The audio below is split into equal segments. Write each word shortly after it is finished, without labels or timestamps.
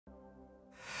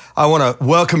I want to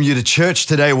welcome you to church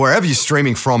today, wherever you're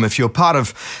streaming from. If you're part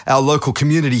of our local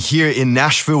community here in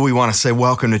Nashville, we want to say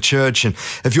welcome to church. And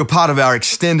if you're part of our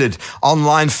extended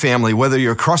online family, whether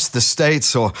you're across the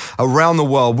states or around the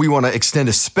world, we want to extend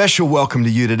a special welcome to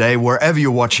you today, wherever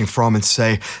you're watching from, and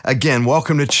say, again,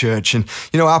 welcome to church. And,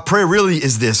 our prayer really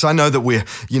is this. I know that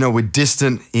we're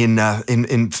distant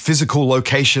in physical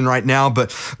location right now,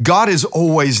 but God is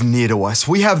always near to us.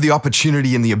 We have the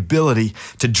opportunity and the ability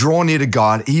to draw near to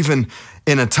God, even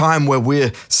in a time where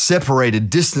we're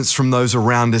separated, distanced from those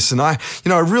around us. And I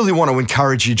really want to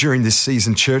encourage you during this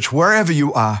season, church, wherever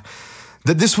you are,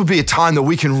 that this would be a time that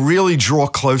we can really draw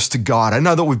close to God. I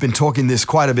know that we've been talking this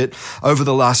quite a bit over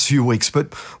the last few weeks,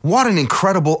 but what an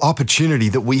incredible opportunity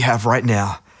that we have right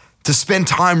now to spend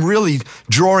time really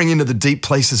drawing into the deep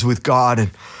places with God.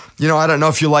 And, I don't know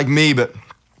if you're like me, but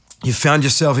you found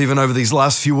yourself even over these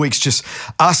last few weeks just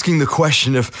asking the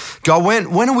question of, God, when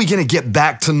are we going to get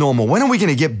back to normal? When are we going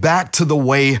to get back to the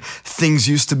way things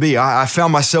used to be? I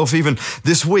found myself even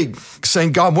this week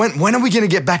saying, God, when are we going to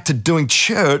get back to doing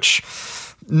church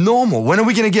normal? When are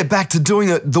we going to get back to doing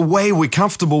it the way we're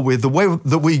comfortable with, the way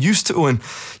that we're used to? And,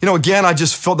 again, I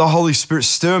just felt the Holy Spirit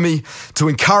stir me to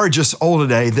encourage us all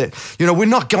today that, we're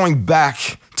not going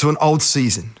back to an old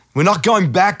season. We're not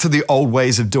going back to the old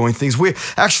ways of doing things. We're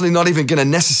actually not even going to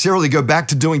necessarily go back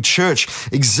to doing church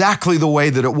exactly the way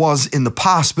that it was in the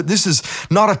past. But this is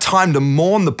not a time to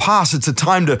mourn the past. It's a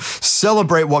time to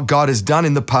celebrate what God has done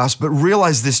in the past. But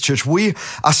realize this, church, we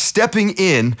are stepping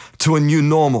in to a new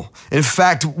normal. In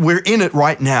fact, we're in it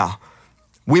right now.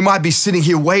 We might be sitting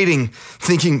here waiting,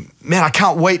 thinking, man, I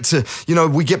can't wait to,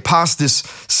 we get past this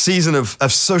season of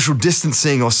social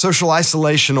distancing or social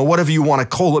isolation or whatever you want to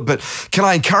call it. But can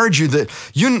I encourage you that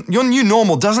your new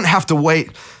normal doesn't have to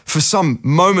wait for some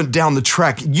moment down the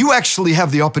track. You actually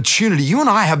have the opportunity, you and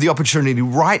I have the opportunity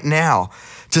right now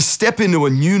to step into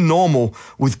a new normal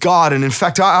with God. And in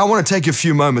fact, I want to take a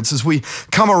few moments as we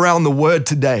come around the word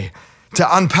today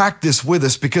to unpack this with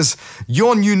us, because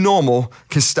your new normal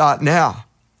can start now.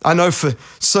 I know for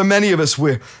so many of us,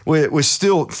 we're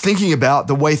still thinking about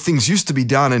the way things used to be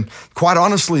done. And quite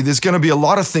honestly, there's going to be a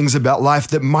lot of things about life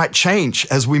that might change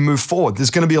as we move forward. There's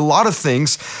going to be a lot of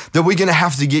things that we're going to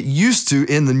have to get used to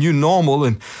in the new normal.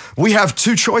 And we have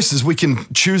two choices. We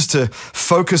can choose to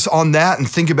focus on that and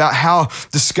think about how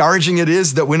discouraging it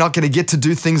is that we're not going to get to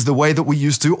do things the way that we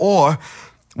used to, or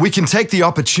we can take the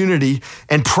opportunity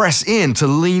and press in, to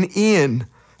lean in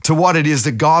to what it is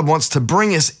that God wants to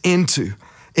bring us into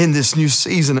in this new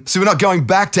season. So we're not going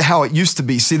back to how it used to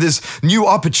be. See, there's new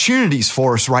opportunities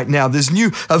for us right now. There's new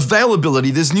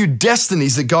availability. There's new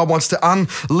destinies that God wants to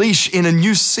unleash in a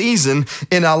new season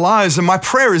in our lives. And my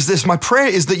prayer is this. My prayer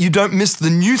is that you don't miss the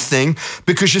new thing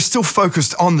because you're still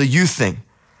focused on the you thing.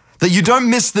 That you don't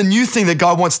miss the new thing that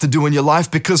God wants to do in your life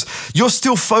because you're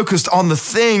still focused on the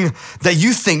thing that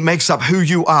you think makes up who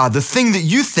you are, the thing that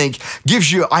you think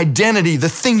gives you identity, the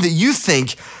thing that you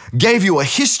think gave you a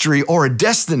history or a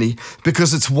destiny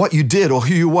because it's what you did or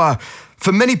who you are.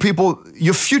 For many people,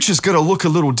 your future's going to look a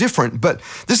little different, but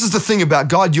this is the thing about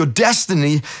God. Your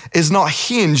destiny is not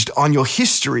hinged on your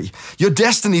history. Your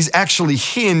destiny is actually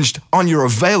hinged on your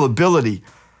availability.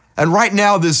 And right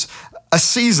now, there's a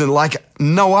season like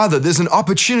no other. There's an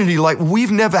opportunity like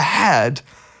we've never had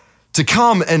to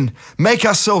come and make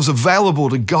ourselves available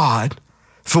to God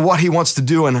for what He wants to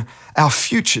do in our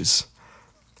futures.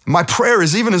 My prayer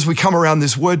is, even as we come around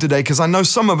this word today, because I know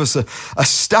some of us are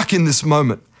stuck in this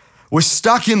moment. We're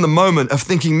stuck in the moment of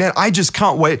thinking, man, I just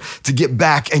can't wait to get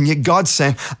back. And yet God's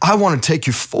saying, I want to take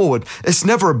you forward. It's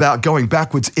never about going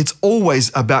backwards. It's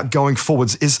always about going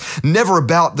forwards. It's never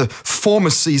about the former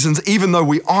seasons, even though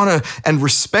we honor and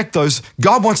respect those.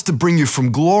 God wants to bring you from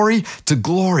glory to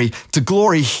glory to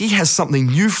glory. He has something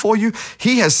new for you.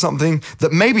 He has something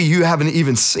that maybe you haven't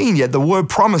even seen yet. The word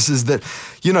promises that,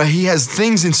 He has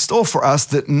things in store for us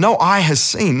that no eye has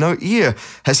seen, no ear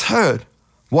has heard.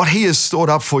 What He has stored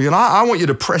up for you. And I want you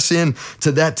to press in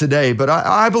to that today. But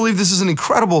I believe this is an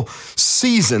incredible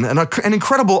season and an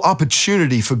incredible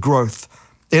opportunity for growth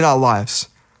in our lives.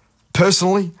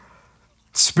 Personally,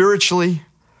 spiritually,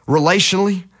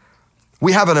 relationally,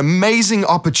 we have an amazing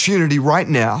opportunity right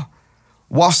now,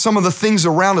 while some of the things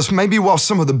around us, maybe while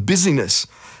some of the busyness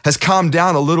has calmed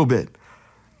down a little bit.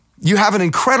 You have an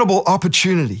incredible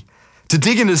opportunity to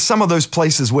dig into some of those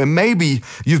places where maybe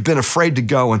you've been afraid to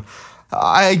go. And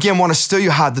I again want to stir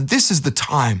your heart that this is the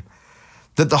time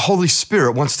that the Holy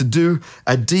Spirit wants to do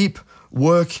a deep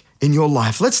work in your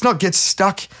life. Let's not get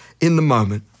stuck in the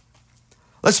moment.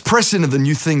 Let's press into the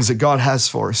new things that God has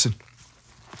for us. And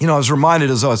I was reminded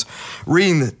as I was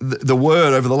reading the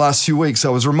word over the last few weeks, I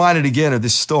was reminded again of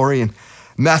this story in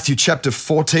Matthew chapter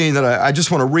 14 that I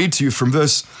just want to read to you from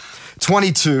verse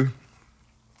 22.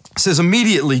 It says,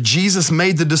 immediately Jesus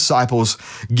made the disciples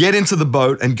get into the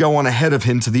boat and go on ahead of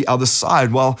him to the other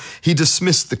side while he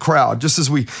dismissed the crowd. Just as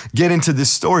we get into this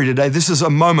story today, this is a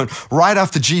moment right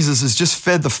after Jesus has just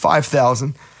fed the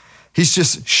 5,000. He's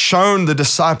just shown the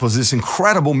disciples this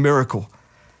incredible miracle.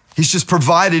 He's just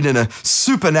provided in a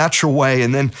supernatural way.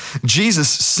 And then Jesus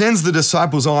sends the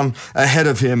disciples on ahead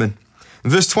of him. And in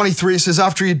verse 23, it says,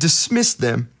 after he had dismissed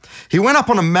them, he went up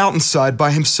on a mountainside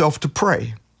by himself to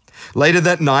pray. Later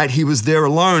that night, he was there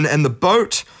alone, and the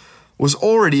boat was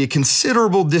already a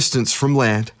considerable distance from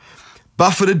land,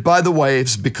 buffeted by the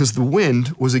waves because the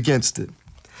wind was against it.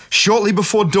 Shortly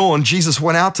before dawn, Jesus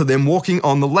went out to them walking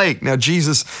on the lake. Now,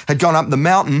 Jesus had gone up the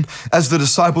mountain as the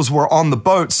disciples were on the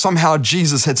boat. Somehow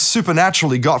Jesus had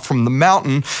supernaturally got from the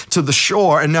mountain to the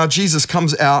shore, and now Jesus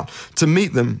comes out to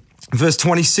meet them. Verse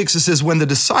 26, it says, when the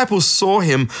disciples saw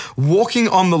him walking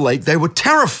on the lake, they were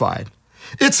terrified.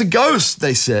 It's a ghost,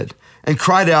 they said, and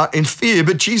cried out in fear.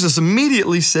 But Jesus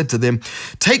immediately said to them,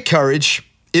 take courage,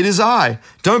 it is I,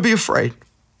 don't be afraid.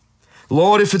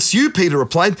 Lord, if it's you, Peter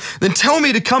replied, then tell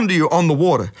me to come to you on the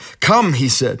water. Come, he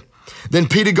said. Then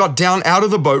Peter got down out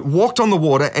of the boat, walked on the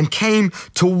water, and came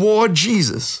toward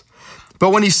Jesus.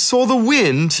 But when he saw the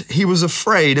wind, he was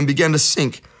afraid and began to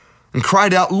sink and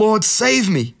cried out, Lord, save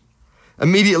me.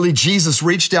 Immediately Jesus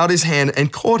reached out his hand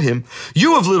and caught him.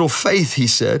 You have little faith, he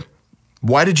said.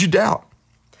 Why did you doubt?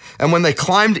 And when they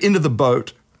climbed into the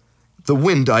boat, the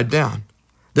wind died down.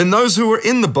 Then those who were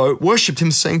in the boat worshiped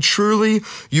him, saying, truly,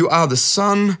 you are the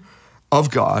Son of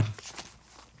God.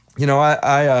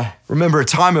 I remember a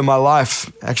time in my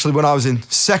life, actually when I was in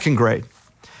second grade,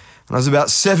 when I was about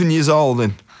 7 years old.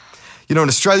 And, in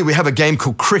Australia, we have a game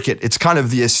called cricket. It's kind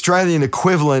of the Australian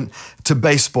equivalent to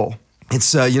baseball.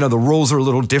 It's, the rules are a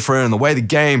little different and the way the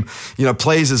game,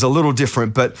 plays is a little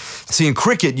different. But see, in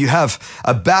cricket, you have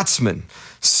a batsman,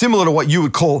 similar to what you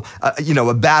would call,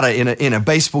 a batter in a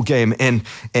baseball game. And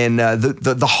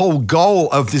the whole goal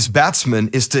of this batsman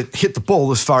is to hit the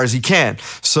ball as far as he can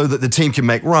so that the team can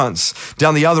make runs.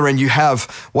 Down the other end, you have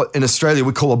what in Australia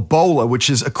we call a bowler, which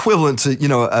is equivalent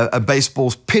to, a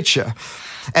baseball's pitcher.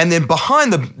 And then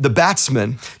behind the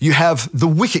batsman, you have the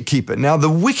wicketkeeper. Now, the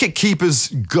wicketkeeper's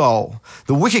goal,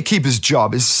 the wicketkeeper's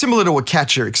job is similar to a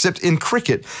catcher, except in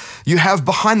cricket, you have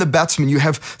behind the batsman, you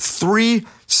have three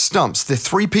stumps. They're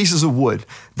three pieces of wood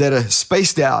that are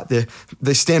spaced out.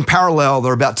 They stand parallel.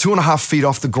 They're about 2.5 feet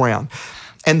off the ground.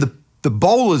 And the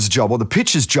bowler's job or the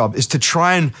pitcher's job is to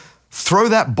try and throw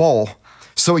that ball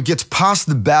so it gets past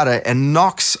the batter and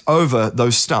knocks over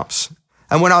those stumps.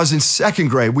 And when I was in second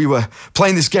grade, we were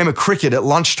playing this game of cricket at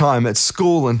lunchtime at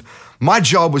school, and my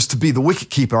job was to be the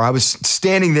wicketkeeper. I was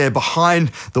standing there behind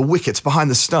the wickets, behind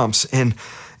the stumps. And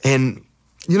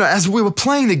as we were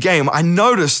playing the game, I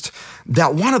noticed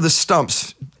that one of the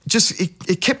stumps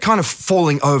it kept kind of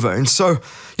falling over. And so,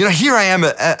 here I am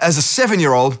as a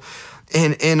 7-year-old,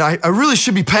 and I really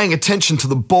should be paying attention to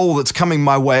the ball that's coming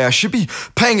my way. I should be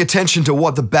paying attention to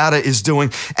what the batter is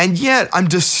doing. And yet I'm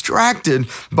distracted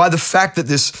by the fact that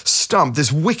this stump, this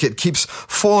wicket keeps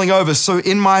falling over. So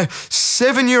in my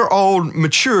 7-year-old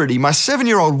maturity, my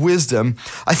 7-year-old wisdom,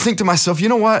 I think to myself, you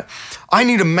know what? I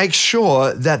need to make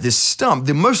sure that this stump,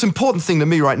 the most important thing to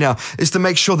me right now is to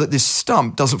make sure that this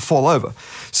stump doesn't fall over.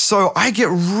 So I get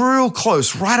real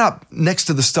close, right up next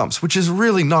to the stumps, which is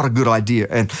really not a good idea.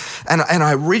 And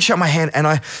I reach out my hand and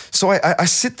I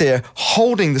sit there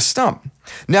holding the stump.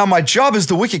 Now, my job as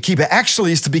the wicketkeeper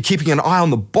actually is to be keeping an eye on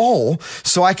the ball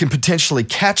so I can potentially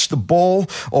catch the ball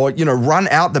or, run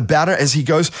out the batter as he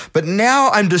goes. But now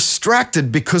I'm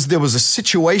distracted because there was a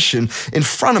situation in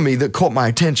front of me that caught my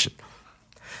attention.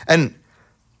 And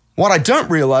what I don't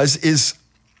realize is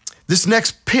this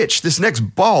next pitch, this next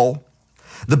ball,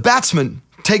 the batsman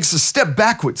takes a step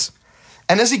backwards.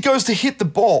 And as he goes to hit the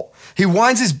ball, he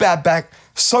winds his bat back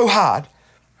so hard.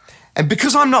 And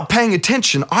because I'm not paying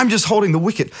attention, I'm just holding the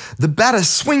wicket. The batter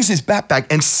swings his bat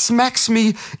back and smacks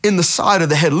me in the side of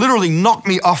the head, literally knocked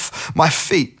me off my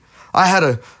feet. I had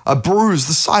a bruise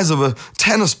the size of a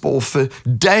tennis ball for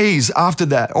days after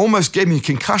that. Almost gave me a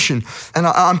concussion. And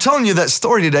I'm telling you that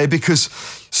story today because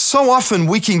so often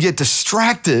we can get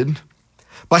distracted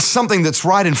by something that's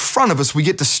right in front of us. We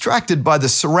get distracted by the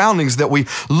surroundings that we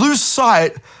lose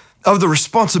sight of the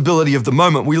responsibility of the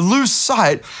moment. We lose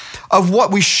sight of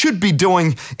what we should be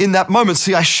doing in that moment.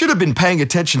 See, I should have been paying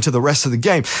attention to the rest of the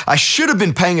game. I should have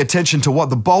been paying attention to what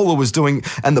the bowler was doing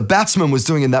and the batsman was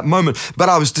doing in that moment, but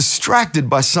I was distracted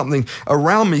by something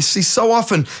around me. See, so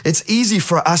often it's easy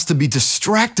for us to be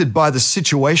distracted by the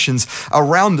situations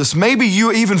around us. Maybe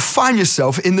you even find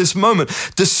yourself in this moment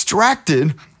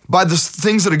distracted by the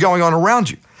things that are going on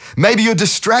around you. Maybe you're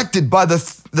distracted by the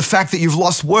fact that you've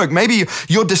lost work. Maybe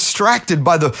you're distracted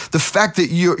by the fact that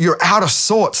you're out of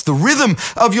sorts. The rhythm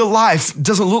of your life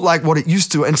doesn't look like what it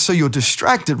used to, and so you're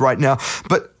distracted right now.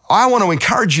 But I want to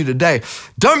encourage you today,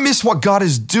 don't miss what God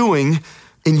is doing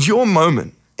in your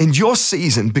moment, in your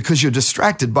season, because you're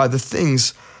distracted by the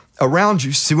things around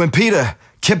you. See, when Peter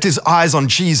kept his eyes on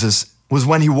Jesus was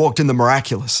when he walked in the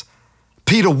miraculous.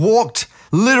 Peter walked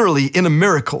literally in a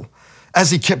miracle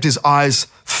as he kept his eyes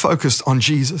focused on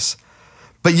Jesus.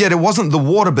 But yet it wasn't the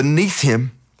water beneath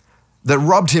him that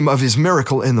robbed him of his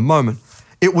miracle in the moment.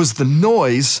 It was the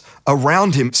noise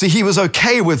around him. See, he was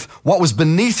okay with what was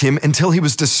beneath him until he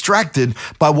was distracted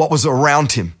by what was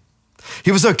around him.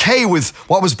 He was okay with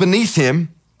what was beneath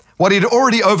him, what he'd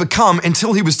already overcome,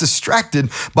 until he was distracted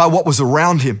by what was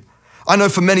around him. I know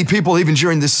for many people, even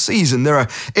during this season, there are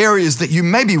areas that you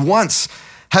maybe once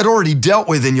had already dealt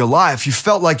with in your life. You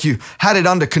felt like you had it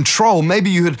under control. Maybe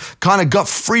you had kind of got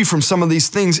free from some of these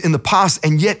things in the past,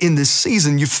 and yet in this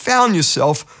season, you found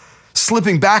yourself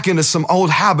slipping back into some old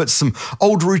habits, some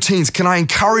old routines. Can I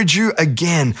encourage you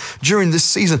again during this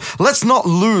season? Let's not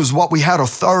lose what we had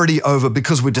authority over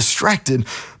because we're distracted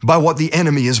by what the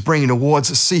enemy is bringing towards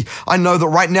us. See, I know that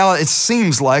right now it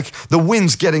seems like the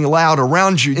wind's getting loud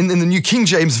around you. In the New King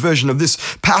James Version of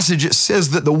this passage, it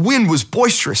says that the wind was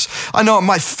boisterous. I know it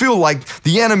might feel like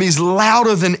the enemy's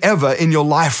louder than ever in your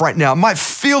life right now. It might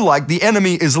feel like the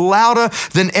enemy is louder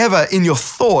than ever in your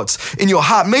thoughts, in your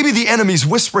heart. Maybe the enemy's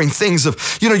whispering things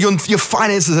of, your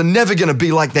finances are never going to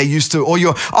be like they used to, or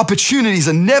your opportunities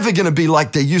are never going to be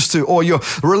like they used to, or your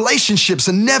relationships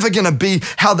are never going to be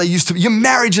how they used to be. Your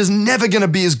marriage is never going to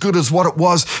be as good as what it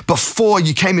was before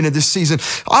you came into this season.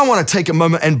 I want to take a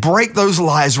moment and break those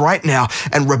lies right now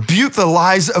and rebuke the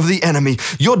lies of the enemy.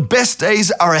 Your best days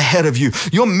are ahead of you.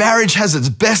 Your marriage has its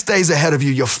best days ahead of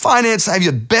you. Your finance have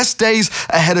your best days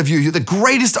ahead of you. The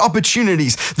greatest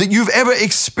opportunities that you've ever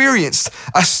experienced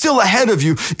are still ahead of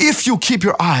you if you'll keep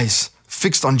your eyes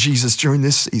fixed on Jesus during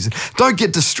this season. Don't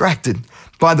get distracted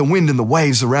by the wind and the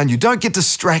waves around you. Don't get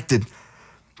distracted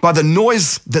by the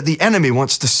noise that the enemy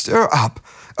wants to stir up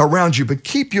around you, but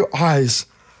keep your eyes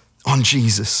on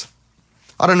Jesus.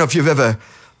 I don't know if you've ever,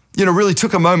 really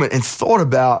took a moment and thought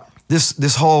about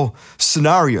this whole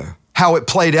scenario, how it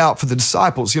played out for the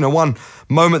disciples. One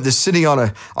moment they're sitting on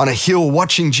a hill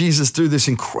watching Jesus do this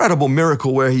incredible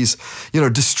miracle where he's,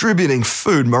 distributing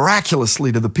food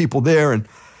miraculously to the people there. And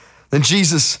then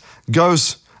Jesus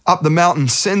goes up the mountain,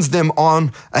 sends them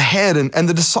on ahead. And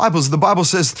the disciples, the Bible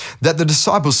says that the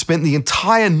disciples spent the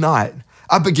entire night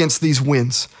up against these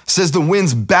winds. It says the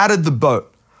winds battered the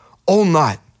boat all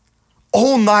night.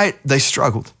 All night they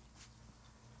struggled.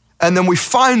 And then we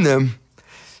find them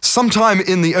sometime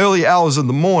in the early hours of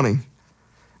the morning.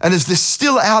 And as they're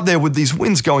still out there with these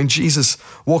winds going, Jesus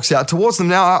walks out towards them.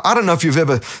 Now, I don't know if you've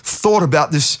ever thought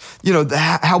about this,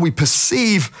 how we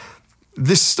perceive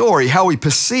this story, how we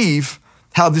perceive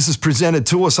how this is presented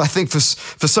to us. I think for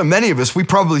so many of us, we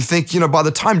probably think, by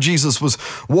the time Jesus was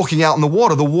walking out in the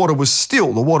water was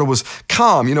still, the water was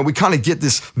calm. We kind of get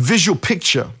this visual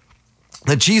picture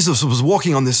that Jesus was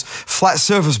walking on this flat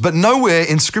surface, but nowhere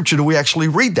in Scripture do we actually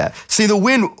read that. See, the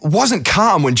wind wasn't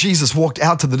calm when Jesus walked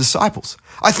out to the disciples.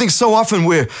 I think so often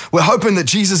we're hoping that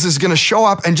Jesus is going to show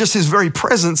up and just his very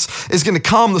presence is going to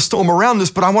calm the storm around us.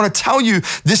 But I want to tell you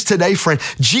this today, friend.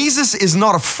 Jesus is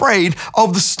not afraid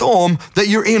of the storm that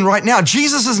you're in right now.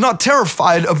 Jesus is not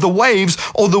terrified of the waves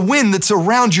or the wind that's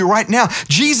around you right now.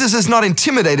 Jesus is not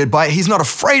intimidated by it. He's not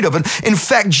afraid of it. In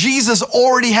fact, Jesus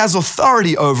already has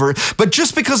authority over it. But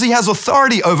just because he has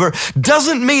authority over it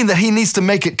doesn't mean that he needs to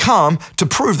make it calm to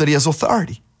prove that he has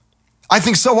authority. I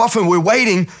think so often we're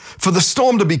waiting for the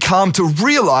storm to be calm to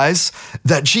realize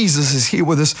that Jesus is here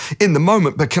with us in the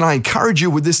moment. But can I encourage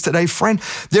you with this today, friend?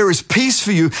 There is peace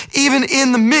for you even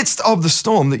in the midst of the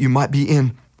storm that you might be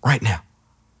in right now.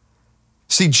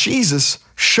 See, Jesus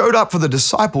showed up for the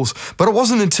disciples, but it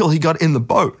wasn't until he got in the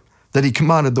boat that he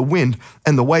commanded the wind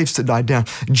and the waves to die down.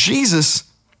 Jesus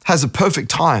has a perfect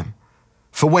time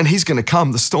for when he's going to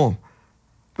calm the storm.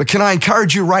 But can I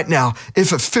encourage you right now,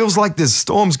 if it feels like there's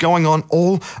storms going on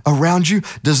all around you,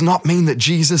 does not mean that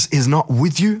Jesus is not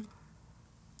with you.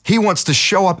 He wants to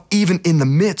show up even in the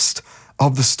midst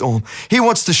of the storm. He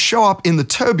wants to show up in the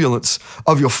turbulence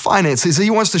of your finances. He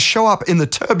wants to show up in the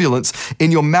turbulence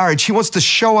in your marriage. He wants to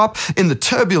show up in the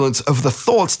turbulence of the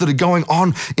thoughts that are going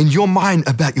on in your mind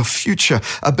about your future,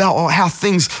 about how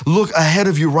things look ahead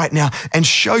of you right now, and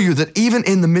show you that even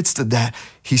in the midst of that,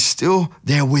 he's still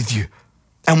there with you.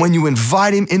 And when you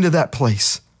invite him into that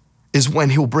place is when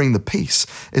he'll bring the peace,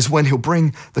 is when he'll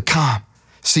bring the calm.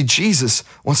 See, Jesus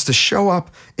wants to show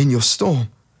up in your storm.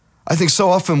 I think so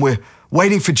often we're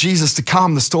waiting for Jesus to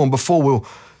calm the storm before we're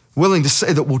willing to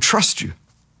say that we'll trust you.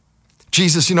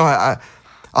 Jesus,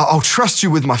 I'll trust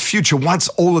you with my future once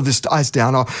all of this dies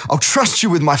down. I'll trust you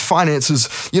with my finances,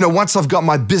 once I've got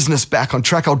my business back on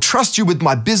track. I'll trust you with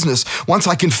my business once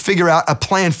I can figure out a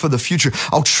plan for the future.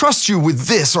 I'll trust you with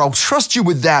this, or I'll trust you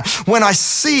with that when I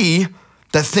see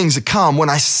that things are calm, when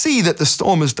I see that the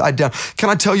storm has died down. Can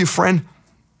I tell you, friend,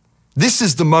 this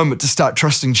is the moment to start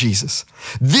trusting Jesus.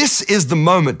 This is the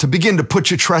moment to begin to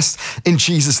put your trust in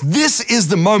Jesus. This is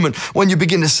the moment when you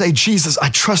begin to say, Jesus, I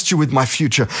trust you with my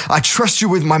future. I trust you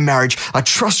with my marriage. I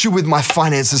trust you with my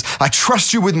finances. I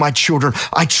trust you with my children.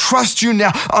 I trust you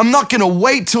now. I'm not going to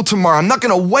wait till tomorrow. I'm not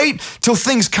going to wait till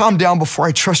things calm down before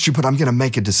I trust you, but I'm going to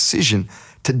make a decision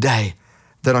today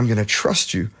that I'm going to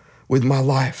trust you with my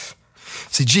life.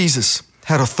 See, Jesus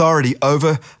had authority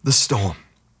over the storm.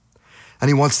 And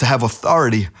he wants to have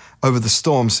authority over the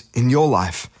storms in your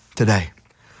life today.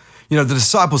 The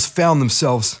disciples found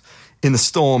themselves in the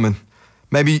storm, and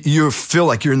maybe you feel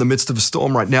like you're in the midst of a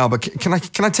storm right now, but can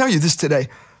I tell you this today?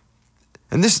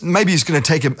 And this maybe is going to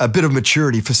take a bit of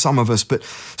maturity for some of us, but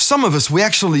some of us, we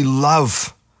actually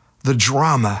love the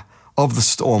drama of the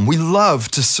storm. We love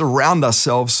to surround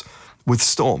ourselves with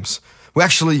storms. We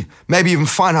actually maybe even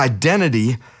find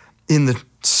identity in the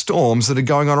storms that are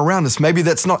going on around us. Maybe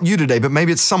that's not you today, but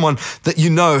maybe it's someone that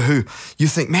you know who you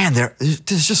think, man,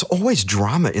 there's just always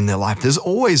drama in their life.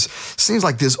 Seems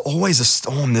like there's always a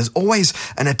storm. There's always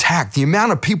an attack. The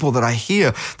amount of people that I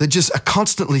hear that just are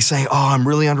constantly saying, oh, I'm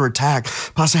really under attack.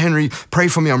 Pastor Henry, pray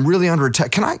for me. I'm really under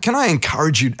attack. Can I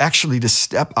encourage you actually to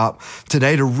step up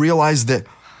today to realize that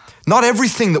not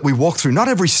everything that we walk through, not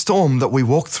every storm that we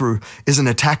walk through is an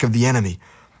attack of the enemy.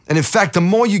 And in fact, the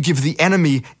more you give the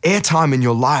enemy airtime in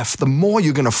your life, the more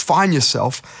you're going to find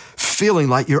yourself feeling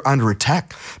like you're under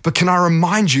attack. But can I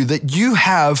remind you that you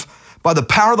have, by the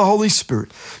power of the Holy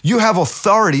Spirit, you have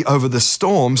authority over the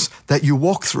storms that you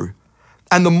walk through.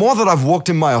 And the more that I've walked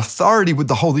in my authority with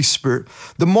the Holy Spirit,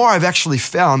 the more I've actually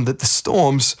found that the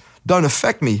storms don't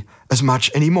affect me as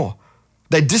much anymore.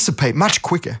 They dissipate much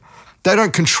quicker. They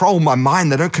don't control my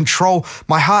mind. They don't control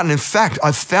my heart. And in fact,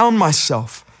 I've found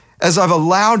myself, as I've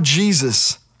allowed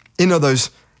Jesus into those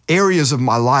areas of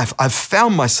my life, I've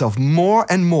found myself more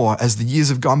and more as the years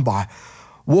have gone by,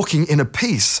 walking in a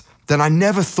peace that I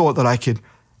never thought that I could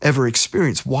ever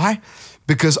experience. Why?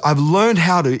 Because I've learned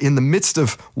how to, in the midst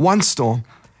of one storm,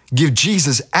 give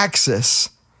Jesus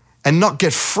access and not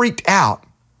get freaked out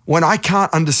when I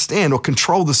can't understand or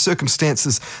control the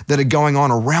circumstances that are going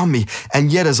on around me.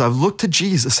 And yet, as I've looked to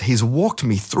Jesus, he's walked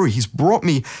me through. He's brought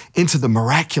me into the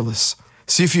miraculous.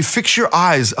 See, if you fix your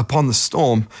eyes upon the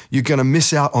storm, you're going to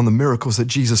miss out on the miracles that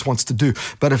Jesus wants to do.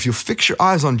 But if you fix your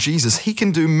eyes on Jesus, he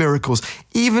can do miracles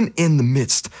even in the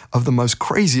midst of the most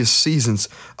craziest seasons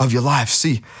of your life.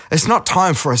 See, it's not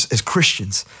time for us as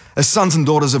Christians, as sons and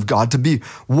daughters of God, to be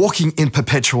walking in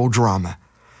perpetual drama.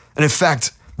 And in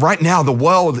fact, right now, the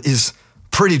world is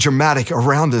pretty dramatic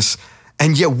around us,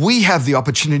 and yet we have the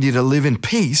opportunity to live in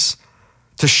peace,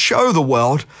 to show the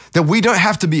world that we don't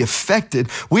have to be affected,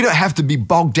 we don't have to be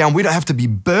bogged down, we don't have to be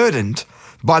burdened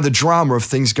by the drama of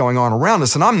things going on around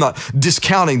us. And I'm not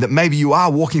discounting that maybe you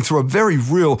are walking through a very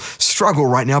real struggle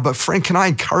right now, but friend, can I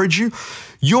encourage you?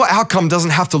 Your outcome doesn't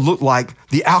have to look like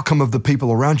the outcome of the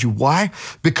people around you. Why?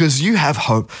 Because you have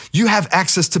hope. You have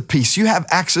access to peace. You have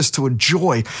access to a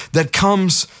joy that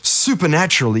comes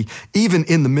supernaturally, even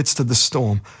in the midst of the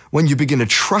storm. When you begin to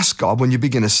trust God, when you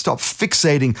begin to stop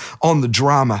fixating on the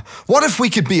drama. What if we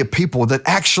could be a people that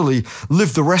actually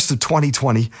live the rest of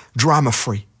 2020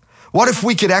 drama-free? What if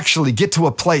we could actually get to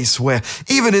a place where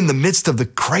even in the midst of the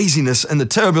craziness and the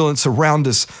turbulence around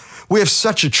us, we have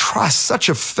such a trust, such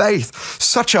a faith,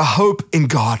 such a hope in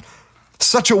God,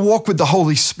 such a walk with the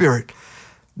Holy Spirit,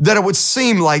 that it would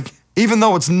seem like, even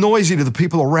though it's noisy to the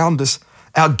people around us,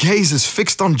 our gaze is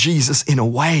fixed on Jesus in a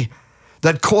way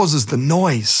that causes the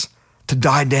noise to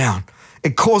die down.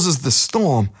 It causes the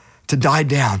storm to die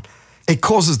down. It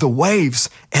causes the waves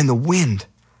and the wind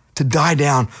to die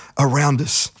down around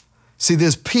us. See,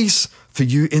 there's peace for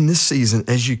you in this season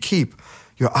as you keep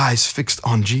your eyes fixed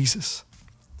on Jesus.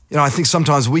 I think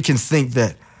sometimes we can think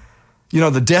that, You know,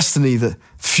 the destiny, the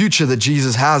future that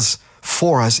Jesus has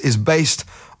for us is based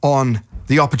on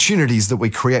the opportunities that we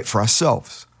create for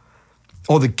ourselves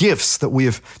or the gifts that we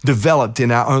have developed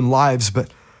in our own lives.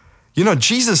 But, you know,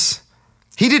 Jesus,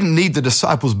 he didn't need the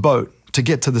disciples' boat to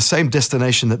get to the same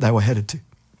destination that they were headed to.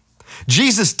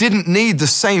 Jesus didn't need the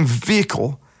same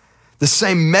vehicle, the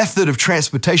same method of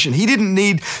transportation. He didn't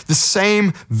need the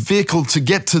same vehicle to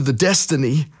get to the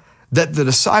destiny that the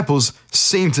disciples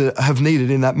seemed to have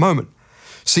needed in that moment.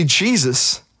 See,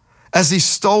 Jesus, as he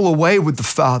stole away with the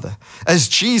Father, as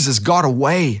Jesus got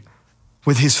away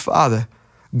with his Father,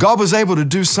 God was able to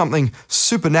do something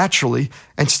supernaturally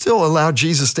and still allow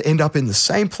Jesus to end up in the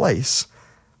same place,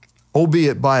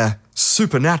 albeit by a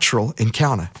supernatural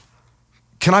encounter.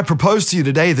 Can I propose to you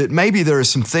today that maybe there are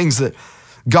some things that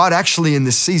God actually in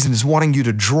this season is wanting you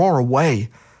to draw away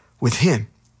with him?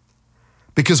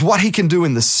 Because what he can do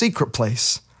in the secret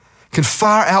place can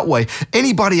far outweigh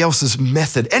anybody else's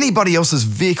method, anybody else's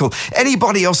vehicle,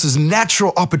 anybody else's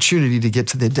natural opportunity to get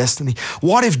to their destiny.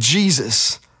 What if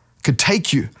Jesus could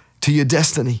take you to your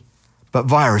destiny, but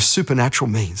via a supernatural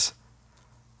means?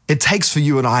 It takes for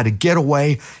you and I to get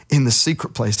away in the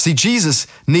secret place. See, Jesus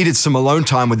needed some alone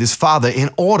time with his Father in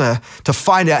order to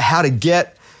find out how to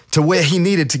get to where he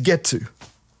needed to get to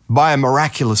by a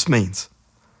miraculous means.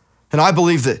 And I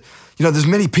believe that, you know, there's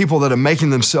many people that are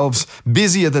making themselves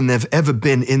busier than they've ever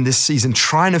been in this season,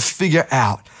 trying to figure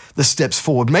out the steps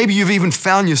forward. Maybe you've even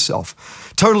found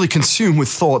yourself totally consumed with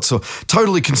thoughts or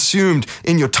totally consumed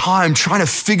in your time trying to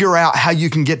figure out how you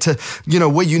can get to, you know,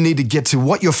 where you need to get to,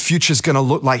 what your future's going to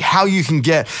look like, how you can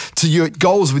get to your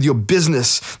goals with your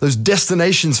business, those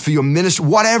destinations for your ministry,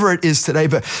 whatever it is today.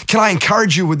 But can I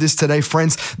encourage you with this today,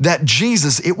 friends, that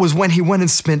Jesus, it was when he went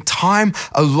and spent time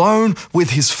alone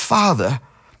with his Father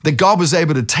that God was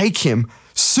able to take him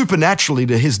supernaturally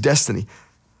to his destiny.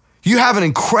 You have an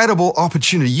incredible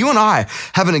opportunity. You and I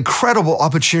have an incredible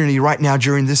opportunity right now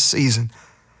during this season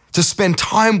to spend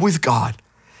time with God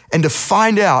and to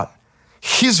find out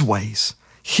his ways,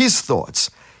 his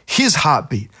thoughts, his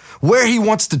heartbeat, where he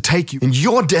wants to take you in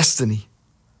your destiny,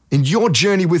 in your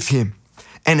journey with him.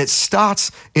 And it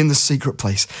starts in the secret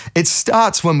place. It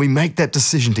starts when we make that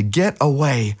decision to get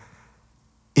away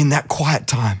in that quiet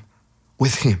time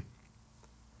with him.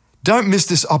 Don't miss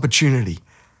this opportunity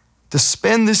to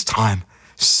spend this time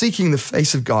seeking the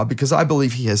face of God, because I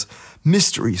believe he has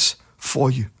mysteries for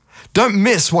you. Don't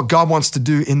miss what God wants to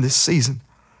do in this season.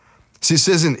 See, it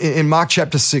says in Mark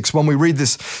chapter 6, when we read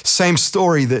this same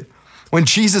story, that when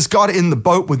Jesus got in the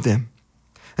boat with them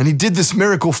and he did this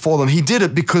miracle for them, he did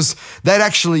it because they'd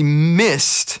actually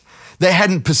missed, they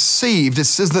hadn't perceived. It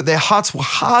says that their hearts were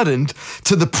hardened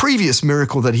to the previous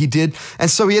miracle that he did. And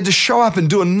so he had to show up and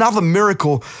do another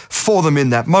miracle for them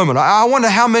in that moment. I wonder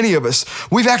how many of us,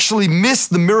 we've actually missed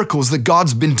the miracles that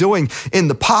God's been doing in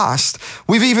the past.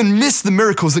 We've even missed the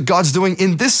miracles that God's doing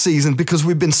in this season because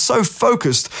we've been so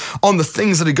focused on the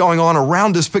things that are going on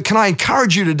around us. But can I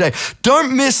encourage you today,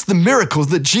 don't miss the miracles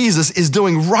that Jesus is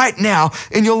doing right now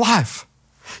in your life.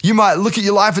 You might look at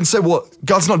your life and say, well,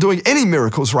 God's not doing any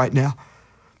miracles right now.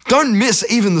 Don't miss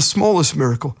even the smallest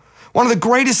miracle. One of the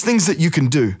greatest things that you can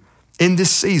do in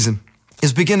this season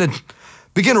is begin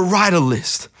to write a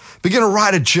list, begin to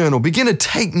write a journal, begin to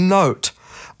take note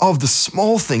of the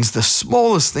small things, the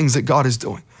smallest things that God is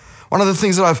doing. One of the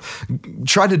things that I've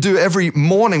tried to do every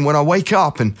morning when I wake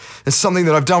up, and it's something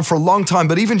that I've done for a long time,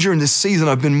 but even during this season,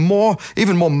 I've been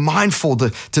even more mindful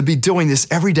to be doing this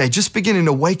every day, just beginning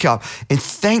to wake up and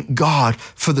thank God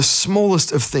for the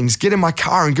smallest of things. Get in my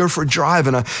car and go for a drive,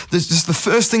 and just the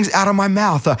first things out of my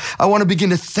mouth. I want to begin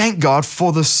to thank God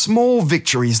for the small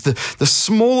victories, the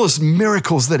smallest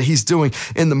miracles that he's doing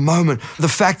in the moment. The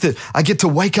fact that I get to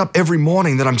wake up every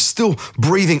morning, that I'm still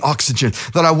breathing oxygen,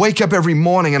 that I wake up every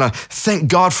morning and I thank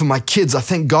God for my kids. I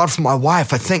thank God for my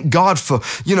wife. I thank God for,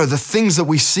 the things that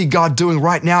we see God doing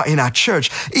right now in our church.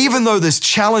 Even though there's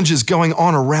challenges going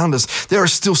on around us, there are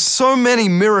still so many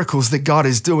miracles that God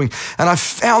is doing. And I've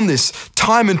found this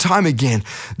time and time again,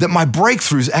 that my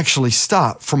breakthroughs actually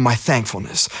start from my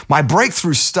thankfulness. My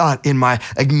breakthroughs start in my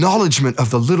acknowledgement of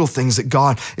the little things that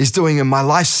God is doing in my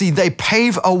life. See, they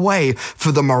pave a way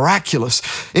for the miraculous.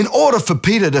 In order for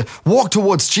Peter to walk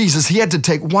towards Jesus, he had to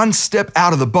take one step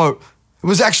out of the boat. It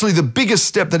was actually the biggest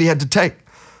step that he had to take,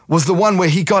 was the one where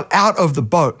he got out of the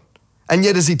boat. And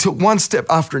yet as he took one step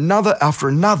after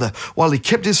another, while he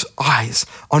kept his eyes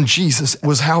on Jesus,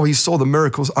 was how he saw the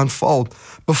miracles unfold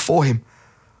before him.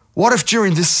 What if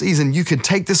during this season you could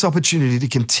take this opportunity to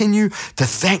continue to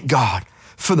thank God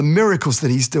for the miracles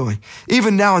that he's doing.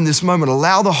 Even now in this moment,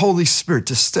 allow the Holy Spirit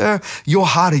to stir your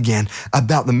heart again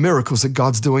about the miracles that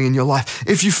God's doing in your life.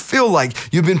 If you feel like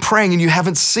you've been praying and you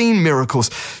haven't seen miracles,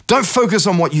 don't focus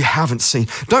on what you haven't seen.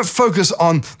 Don't focus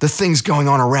on the things going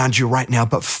on around you right now,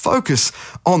 but focus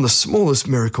on the smallest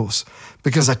miracles.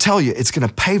 Because I tell you, it's going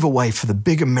to pave a way for the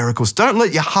bigger miracles. Don't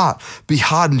let your heart be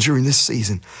hardened during this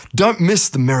season. Don't miss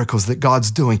the miracles that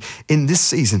God's doing in this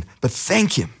season, but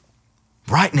thank him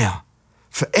right now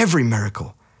for every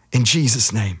miracle in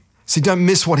Jesus' name. See, don't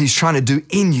miss what he's trying to do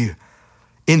in you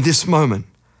in this moment.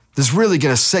 That's really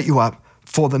going to set you up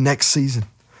for the next season.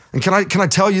 And can I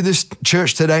tell you this,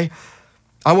 church, today?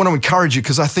 I want to encourage you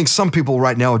because I think some people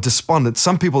right now are despondent.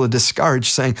 Some people are discouraged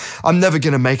saying, I'm never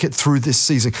going to make it through this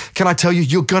season. Can I tell you,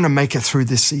 you're going to make it through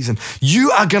this season. You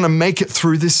are going to make it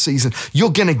through this season. You're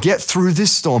going to get through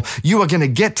this storm. You are going to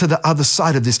get to the other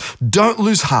side of this. Don't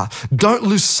lose heart. Don't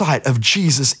lose sight of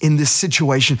Jesus in this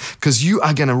situation because you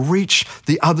are going to reach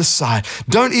the other side.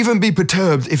 Don't even be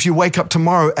perturbed if you wake up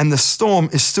tomorrow and the storm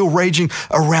is still raging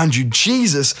around you.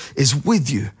 Jesus is with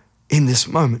you in this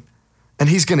moment. And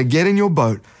he's going to get in your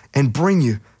boat and bring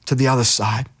you to the other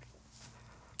side.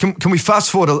 Can we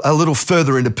fast forward a little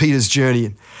further into Peter's journey?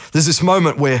 And there's this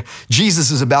moment where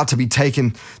Jesus is about to be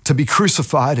taken to be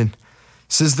crucified. And it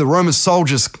says the Roman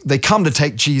soldiers, they come to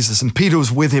take Jesus. And Peter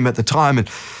was with him at the time. And,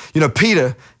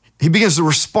 Peter, he begins to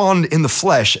respond in the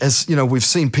flesh, as we've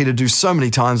seen Peter do so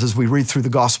many times as we read through the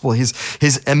gospel.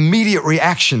 His immediate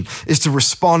reaction is to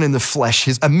respond in the flesh.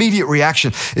 His immediate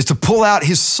reaction is to pull out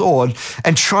his sword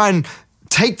and try and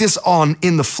take this on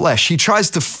in the flesh. He tries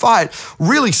to fight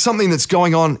really something that's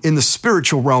going on in the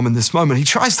spiritual realm in this moment. He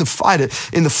tries to fight it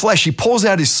in the flesh. He pulls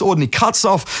out his sword and he cuts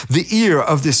off the ear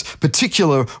of this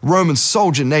particular Roman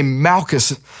soldier named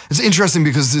Malchus. It's interesting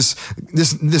because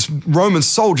this Roman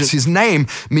soldier, his name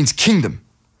means kingdom.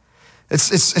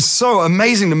 It's so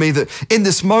amazing to me that in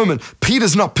this moment,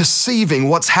 Peter's not perceiving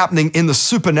what's happening in the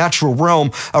supernatural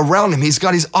realm around him. He's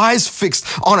got his eyes fixed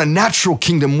on a natural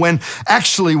kingdom when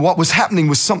actually what was happening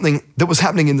was something that was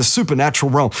happening in the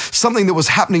supernatural realm, something that was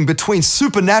happening between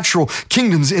supernatural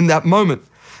kingdoms in that moment.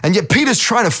 And yet Peter's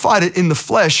trying to fight it in the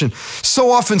flesh. And so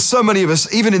often, so many of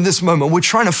us, even in this moment, we're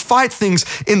trying to fight things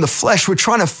in the flesh. We're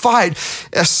trying to fight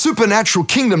a supernatural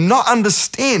kingdom, not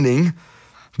understanding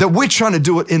that we're trying to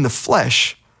do it in the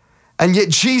flesh. And yet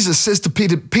Jesus says to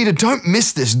Peter, Peter, don't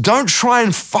miss this. Don't try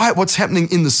and fight what's happening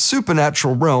in the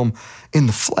supernatural realm in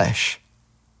the flesh.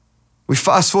 We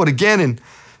fast forward again in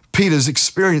Peter's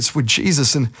experience with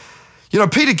Jesus. And,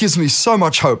 Peter gives me so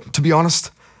much hope, to be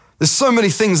honest. There's so many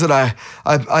things that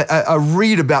I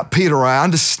read about Peter, or I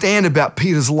understand about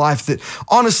Peter's life that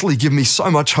honestly give me so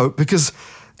much hope, because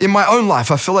in my own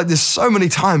life, I feel like there's so many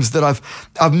times that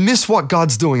I've missed what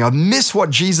God's doing. I've missed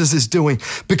what Jesus is doing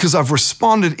because I've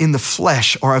responded in the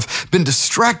flesh, or I've been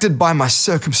distracted by my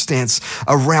circumstance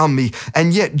around me.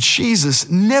 And yet Jesus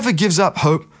never gives up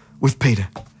hope with Peter.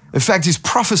 In fact, he's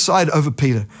prophesied over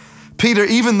Peter. Peter,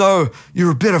 even though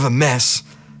you're a bit of a mess,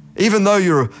 even though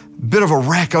you're a bit of a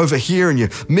wreck over here and you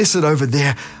miss it over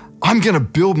there, I'm going to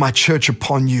build my church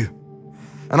upon you.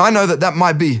 And I know that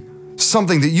might be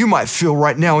something that you might feel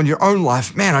right now in your own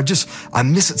life. Man, I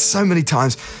miss it so many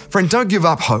times. Friend, don't give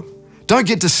up hope. Don't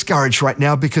get discouraged right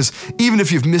now, because even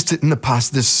if you've missed it in the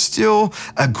past, there's still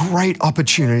a great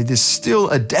opportunity. There's still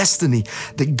a destiny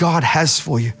that God has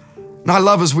for you. And I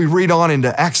love as we read on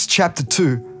into Acts chapter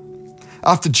 2,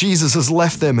 after Jesus has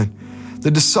left them and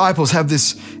the disciples have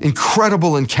this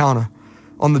incredible encounter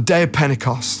on the day of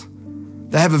Pentecost.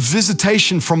 They have a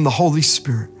visitation from the Holy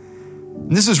Spirit.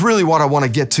 And this is really what I want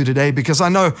to get to today, because I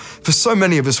know for so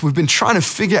many of us, we've been trying to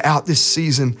figure out this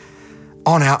season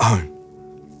on our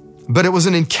own. But it was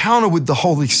an encounter with the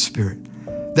Holy Spirit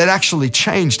that actually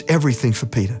changed everything for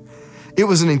Peter. It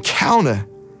was an encounter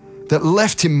that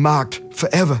left him marked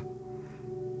forever.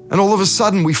 And all of a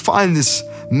sudden we find this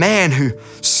man who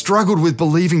struggled with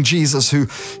believing Jesus, who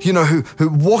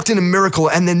walked in a miracle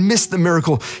and then missed the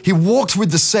miracle. He walked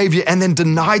with the Savior and then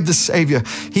denied the Savior.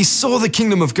 He saw the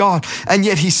kingdom of God, and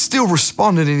yet he still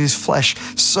responded in his flesh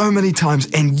so many times.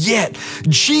 And yet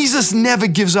Jesus never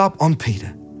gives up on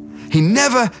Peter. He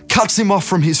never cuts him off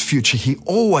from his future. He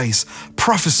always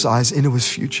prophesies into his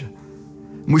future.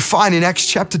 And we find in Acts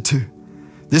chapter 2,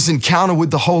 this encounter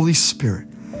with the Holy Spirit.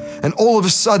 And all of a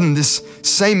sudden, this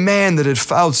same man that had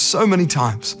failed so many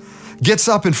times gets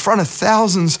up in front of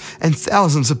thousands and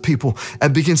thousands of people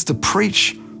and begins to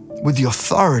preach with the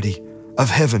authority of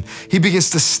heaven. He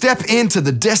begins to step into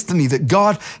the destiny that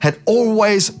God had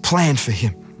always planned for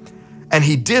him. And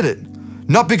he did it,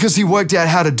 not because he worked out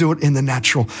how to do it in the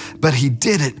natural, but he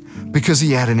did it because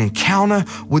he had an encounter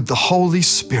with the Holy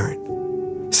Spirit.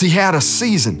 See, he had a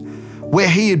season where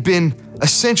he had been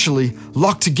essentially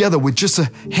locked together with just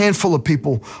a handful of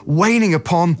people waiting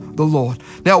upon the Lord.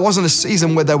 Now, it wasn't a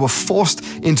season where they were forced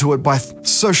into it by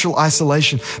social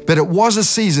isolation, but it was a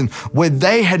season where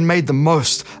they had made the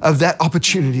most of that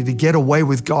opportunity to get away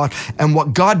with God. And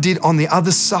what God did on the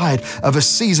other side of a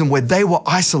season where they were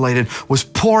isolated was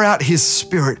pour out his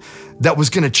Spirit that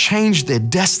was going to change their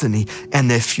destiny and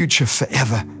their future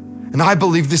forever. And I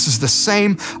believe this is the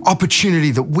same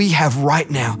opportunity that we have right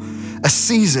now, a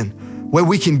season where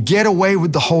we can get away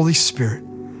with the Holy Spirit.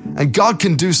 And God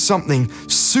can do something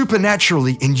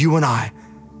supernaturally in you and I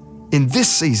in this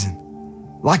season,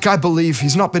 like I believe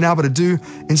he's not been able to do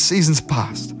in seasons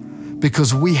past,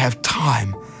 because we have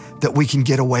time that we can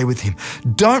get away with him.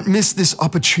 Don't miss this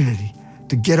opportunity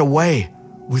to get away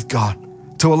with God,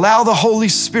 to allow the Holy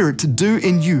Spirit to do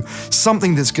in you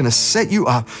something that's going to set you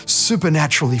up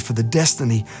supernaturally for the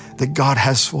destiny that God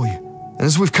has for you. And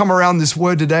as we've come around this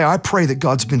word today, I pray that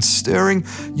God's been stirring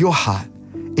your heart,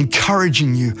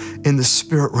 encouraging you in the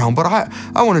spirit realm. But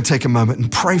I want to take a moment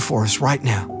and pray for us right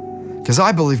now, because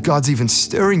I believe God's even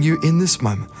stirring you in this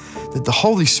moment, that the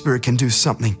Holy Spirit can do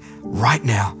something right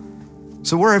now.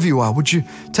 So wherever you are, would you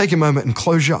take a moment and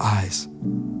close your eyes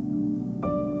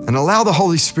and allow the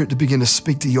Holy Spirit to begin to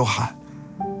speak to your heart?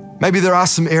 Maybe there are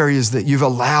some areas that you've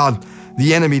allowed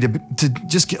the enemy to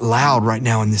just get loud right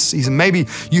now in this season. Maybe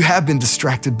you have been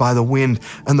distracted by the wind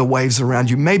and the waves around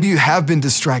you. Maybe you have been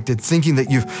distracted thinking that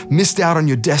you've missed out on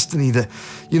your destiny, that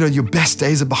your best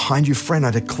days are behind you. Friend,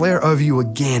 I declare over you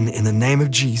again in the name of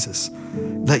Jesus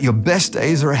that your best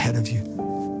days are ahead of you.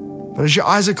 But as your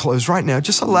eyes are closed right now,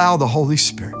 just allow the Holy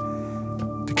Spirit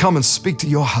to come and speak to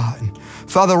your heart. And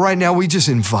Father, right now we just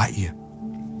invite you.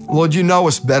 Lord, you know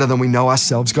us better than we know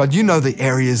ourselves. God, you know the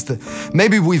areas that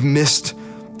maybe we've missed,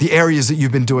 the areas that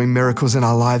you've been doing miracles in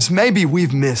our lives. Maybe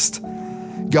we've missed,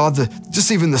 God,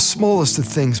 just even the smallest of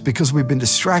things because we've been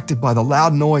distracted by the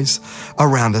loud noise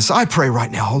around us. I pray right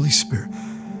now, Holy Spirit,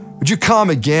 would you come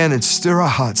again and stir our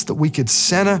hearts that we could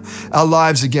center our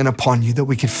lives again upon you, that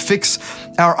we could fix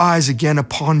our eyes again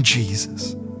upon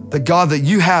Jesus. That God, that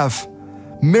you have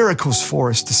miracles for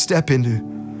us to step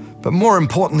into. But more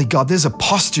importantly, God, there's a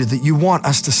posture that you want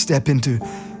us to step into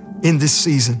in this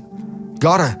season.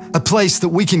 God, a place that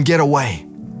we can get away,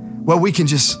 where we can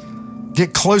just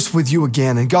get close with you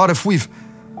again. And God, if we've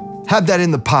had that in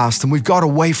the past and we've got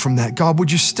away from that, God,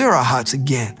 would you stir our hearts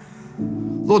again?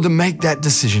 Lord, to make that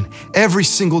decision every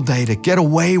single day to get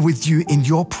away with you in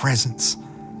your presence,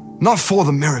 not for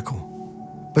the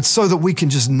miracle, but so that we can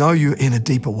just know you in a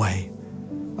deeper way.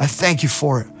 I thank you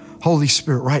for it, Holy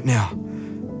Spirit, right now.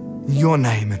 In your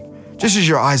name. And just as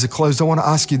your eyes are closed, I want to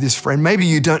ask you this, friend. Maybe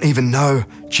you don't even know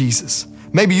Jesus.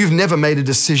 Maybe you've never made a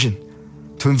decision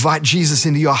to invite Jesus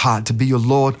into your heart to be your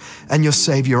Lord and your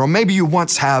Savior. Or maybe you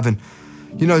once have, and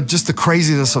just the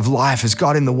craziness of life has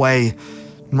got in the way.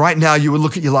 And right now you would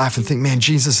look at your life and think, man,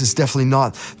 Jesus is definitely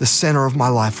not the center of my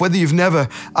life. Whether you've never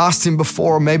asked him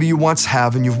before, or maybe you once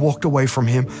have and you've walked away from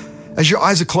him, as your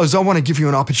eyes are closed, I want to give you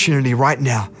an opportunity right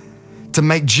now to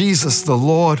make Jesus the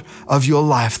Lord of your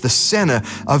life, the center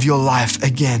of your life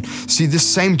again. See, this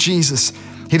same Jesus,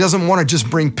 he doesn't want to just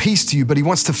bring peace to you, but he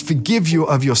wants to forgive you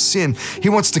of your sin. He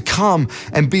wants to come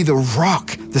and be the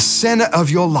rock, the center of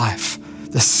your life,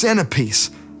 the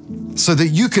centerpiece, so that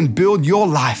you can build your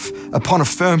life upon a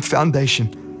firm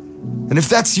foundation. And if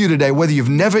that's you today, whether you've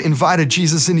never invited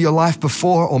Jesus into your life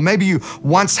before, or maybe you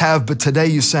once have, but today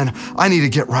you're saying, I need to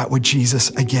get right with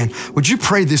Jesus again. Would you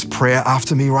pray this prayer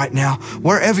after me right now?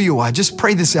 Wherever you are, just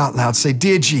pray this out loud. Say,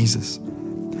 dear Jesus,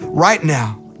 right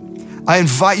now, I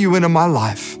invite you into my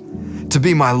life to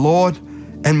be my Lord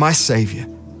and my Savior.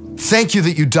 Thank you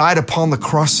that you died upon the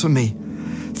cross for me.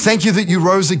 Thank you that you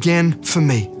rose again for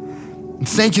me. And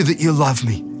thank you that you love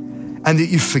me and that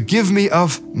you forgive me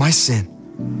of my sin.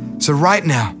 So right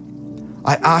now,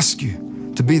 I ask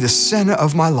you to be the center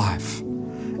of my life.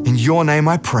 In your name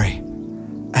I pray,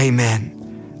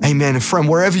 amen, amen. And friend,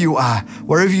 wherever you are,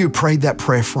 wherever you prayed that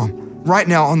prayer from, right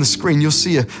now on the screen, you'll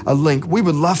see a link. We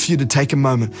would love for you to take a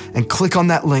moment and click on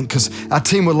that link, because our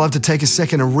team would love to take a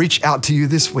second and reach out to you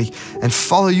this week and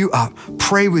follow you up,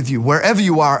 pray with you wherever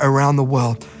you are around the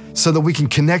world, so that we can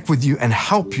connect with you and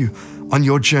help you on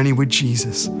your journey with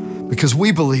Jesus. Because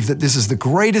we believe that this is the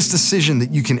greatest decision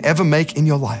that you can ever make in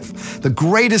your life. The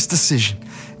greatest decision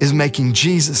is making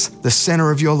Jesus the center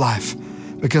of your life.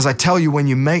 Because I tell you, when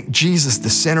you make Jesus the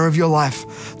center of your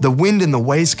life, the wind and the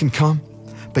waves can come,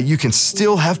 but you can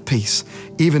still have peace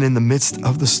even in the midst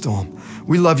of the storm.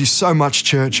 We love you so much,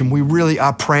 church, and we really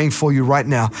are praying for you right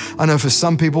now. I know for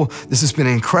some people, this has been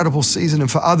an incredible season,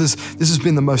 and for others, this has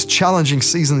been the most challenging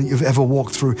season that you've ever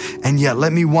walked through. And yet,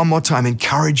 let me one more time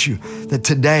encourage you that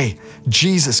today,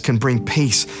 Jesus can bring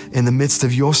peace in the midst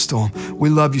of your storm. We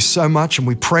love you so much, and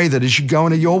we pray that as you go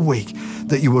into your week,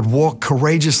 that you would walk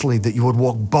courageously, that you would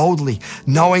walk boldly,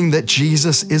 knowing that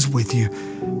Jesus is with you.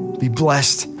 Be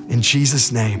blessed in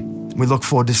Jesus' name. We look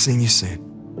forward to seeing you soon.